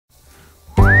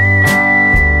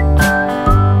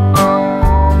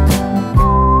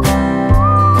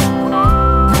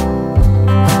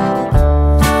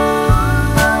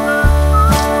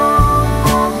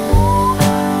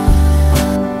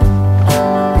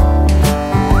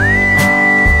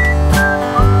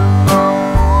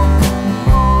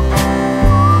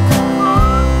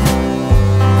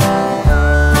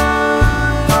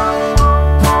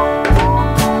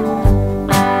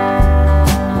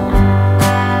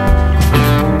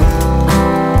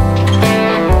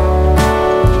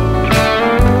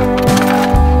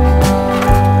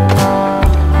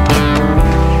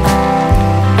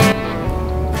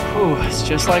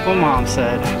like what Mom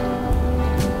said.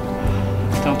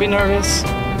 Don't be nervous.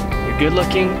 You're good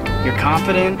looking. You're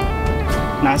confident.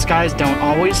 Nice guys don't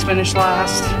always finish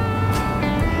last.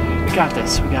 We got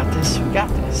this. We got this. We got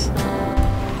this.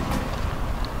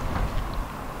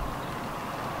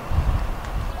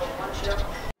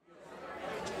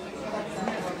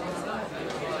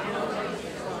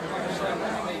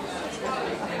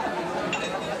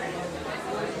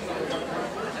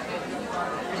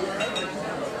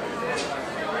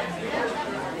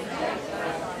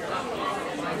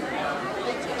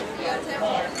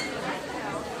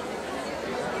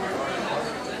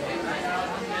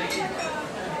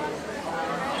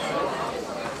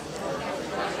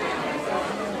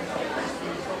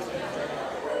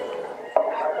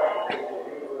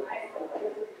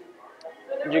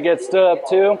 Did you get stood up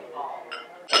too?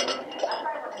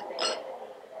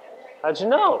 How'd you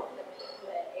know?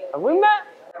 Have we met?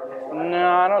 No,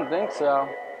 I don't think so.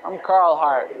 I'm Carl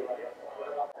Hart.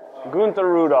 Gunther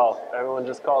Rudolph. Everyone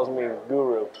just calls me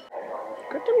Guru.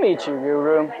 Good to meet you,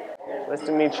 Guru. Nice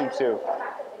to meet you too.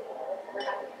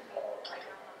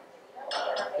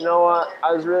 You know what?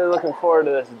 I was really looking forward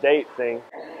to this date thing.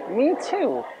 Me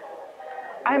too.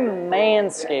 I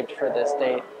manscaped for this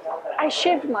date. I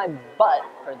shaved my butt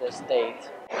for this date.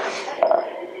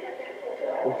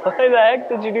 Why the heck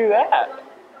did you do that?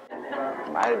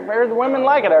 I heard the women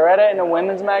like it. I read it in a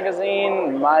women's magazine.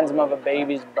 It reminds them of a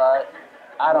baby's butt.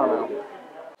 I don't know.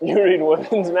 You read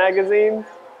women's magazines?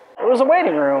 It was a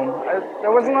waiting room.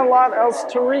 There wasn't a lot else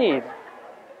to read.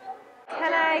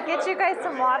 Can I get you guys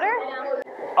some water?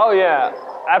 Oh yeah,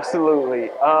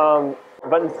 absolutely.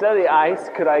 But instead of the ice,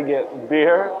 could I get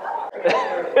beer?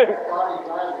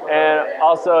 And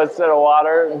also instead of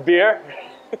water, beer?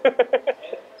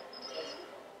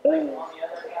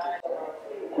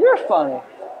 You're funny.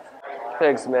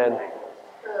 Thanks, man.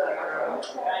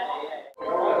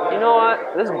 You know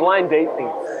what? This blind date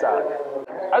thing sucks.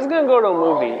 I was gonna go to a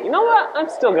movie. You know what? I'm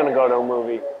still gonna go to a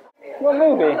movie. What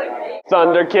movie?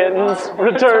 Thunder Kittens,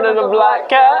 Return of the Black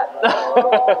Cat.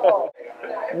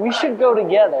 We should go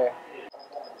together.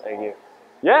 Thank you.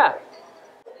 Yeah,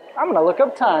 I'm gonna look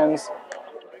up times.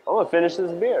 I'm gonna finish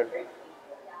this beer.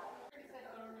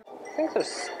 I think there's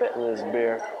spit in this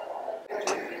beer.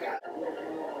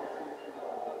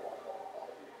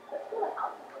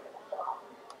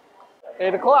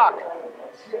 Eight o'clock.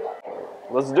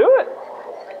 Let's do it.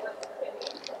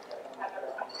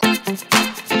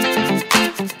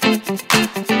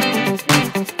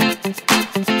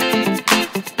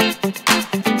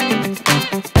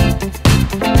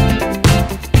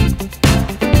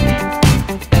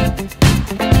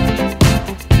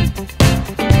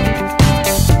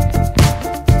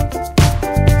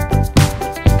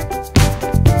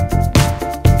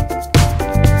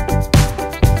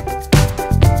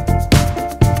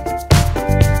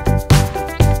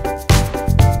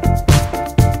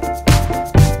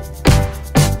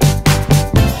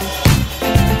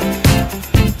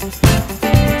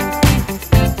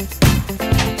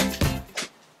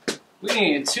 We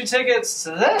need 2 tickets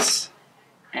to this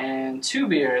and 2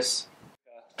 beers.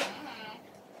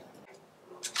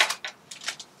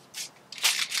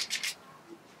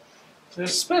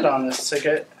 There's spit on this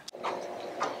ticket.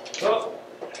 Oh.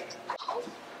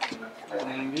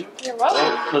 Thank you. You're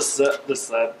welcome. This side.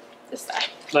 This side.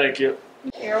 Thank you.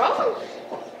 You're welcome.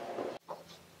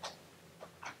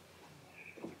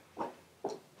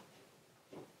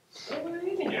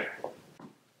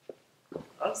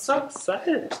 I'm so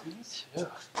excited.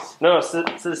 No, sit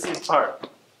the seat apart.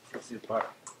 Sit the seat apart.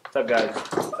 What's up, guys?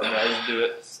 What's up, guys? Do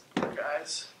it.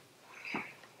 Guys.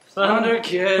 Thunder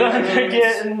Kittens. Thunder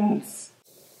Kittens.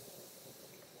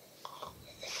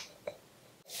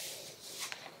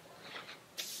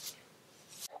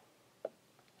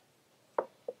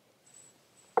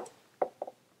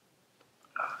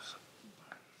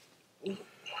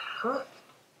 Huh?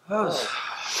 That was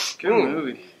a good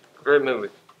movie. Great movie.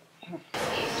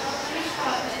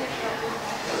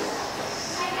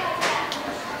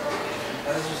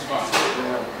 That was just fun.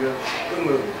 Yeah, good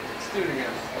movie. Let's do it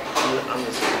again. I'm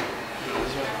this way. Do it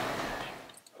this way.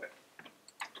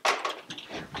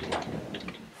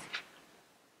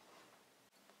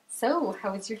 So, how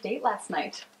was your date last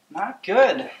night? Not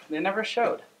good. They never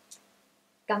showed.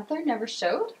 Gunther never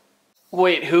showed?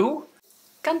 Wait, who?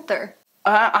 Gunther.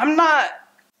 I'm not.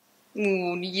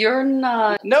 You're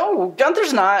not. No,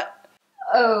 Gunther's not.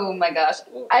 Oh my gosh.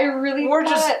 I really We're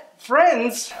thought... just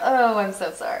friends. Oh, I'm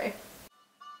so sorry.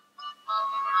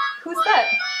 Who's that?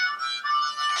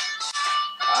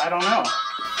 I don't know.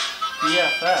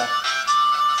 BFF.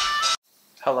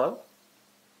 Hello?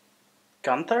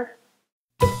 Gunther?